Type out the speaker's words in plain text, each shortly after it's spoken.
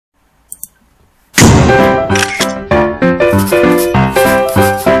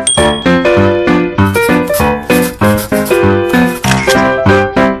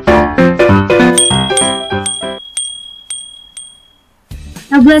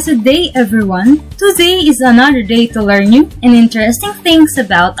blessed day, everyone! Today is another day to learn new and interesting things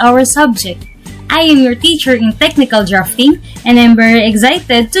about our subject. I am your teacher in technical drafting, and I'm very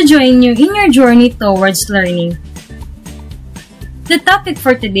excited to join you in your journey towards learning. The topic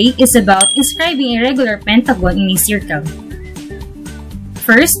for today is about inscribing a regular pentagon in a circle.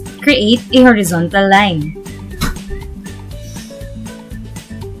 First, create a horizontal line.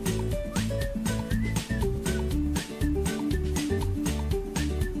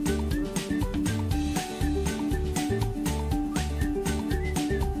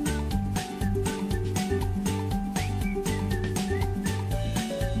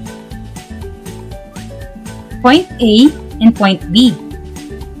 Point A and point B.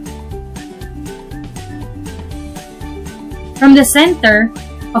 From the center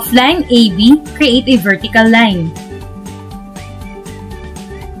of line AB, create a vertical line.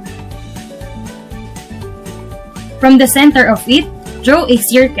 From the center of it, draw a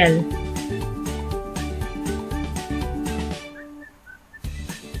circle.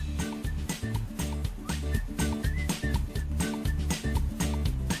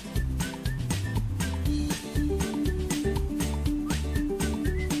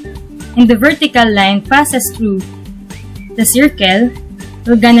 And the vertical line passes through the circle,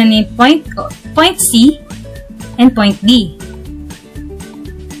 we're gonna name point C and point D.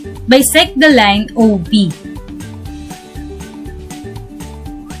 Bisect the line OB.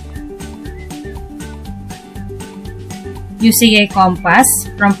 Using a compass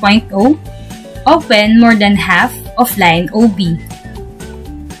from point O, open more than half of line OB.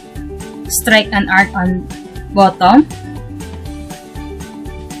 Strike an arc on bottom.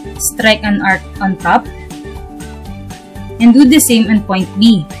 Strike an arc on top, and do the same on point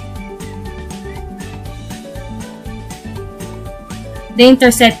B. The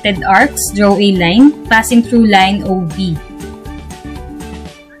intersected arcs draw a line passing through line OB.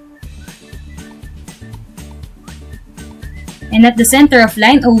 And at the center of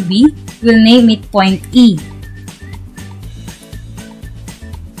line OB, we'll name it point E.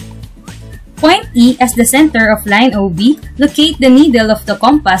 Point E as the center of line OB, locate the needle of the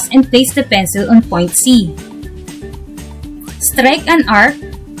compass and place the pencil on point C. Strike an arc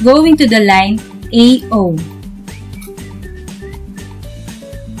going to the line AO.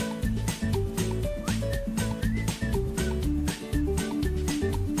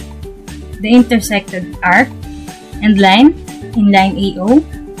 The intersected arc and line in line AO,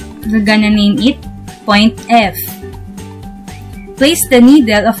 we're gonna name it point F. Place the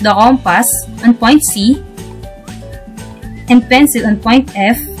needle of the compass on point C and pencil on point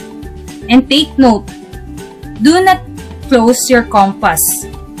F, and take note, do not close your compass.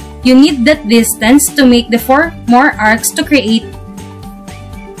 You need that distance to make the 4 more arcs to create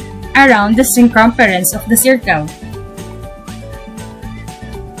around the circumference of the circle.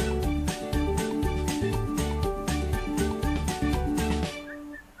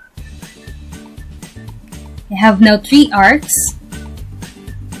 I have now 3 arcs.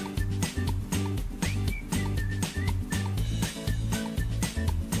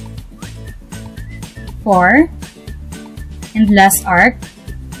 4 and last arc.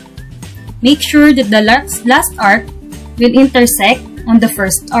 Make sure that the last arc will intersect on the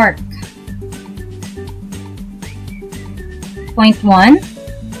first arc. Point 1,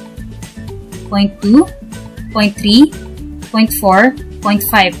 point 2, point 3, point 4, point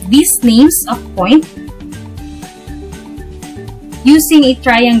 5. These names of point. Using a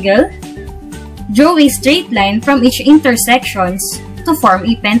triangle, draw a straight line from each intersections to form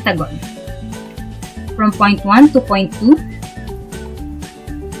a pentagon. From point 1 to point 2,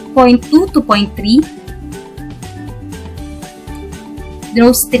 point 2 to point 3,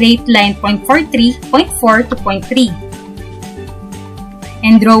 draw straight line point 4 to point 3,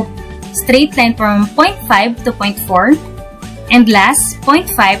 and draw straight line from point 5 to point 4, and last point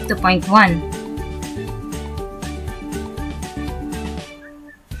 5 to point 1.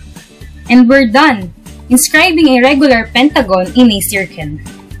 And we're done inscribing a regular pentagon in a circle.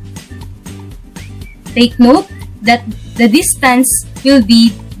 Take note that the distance will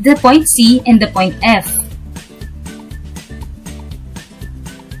be the point C and the point F.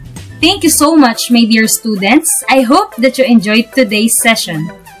 Thank you so much, my dear students. I hope that you enjoyed today's session.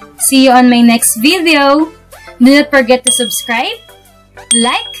 See you on my next video. Do not forget to subscribe,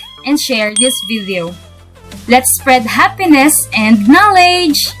 like, and share this video. Let's spread happiness and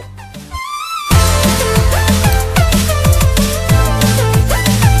knowledge!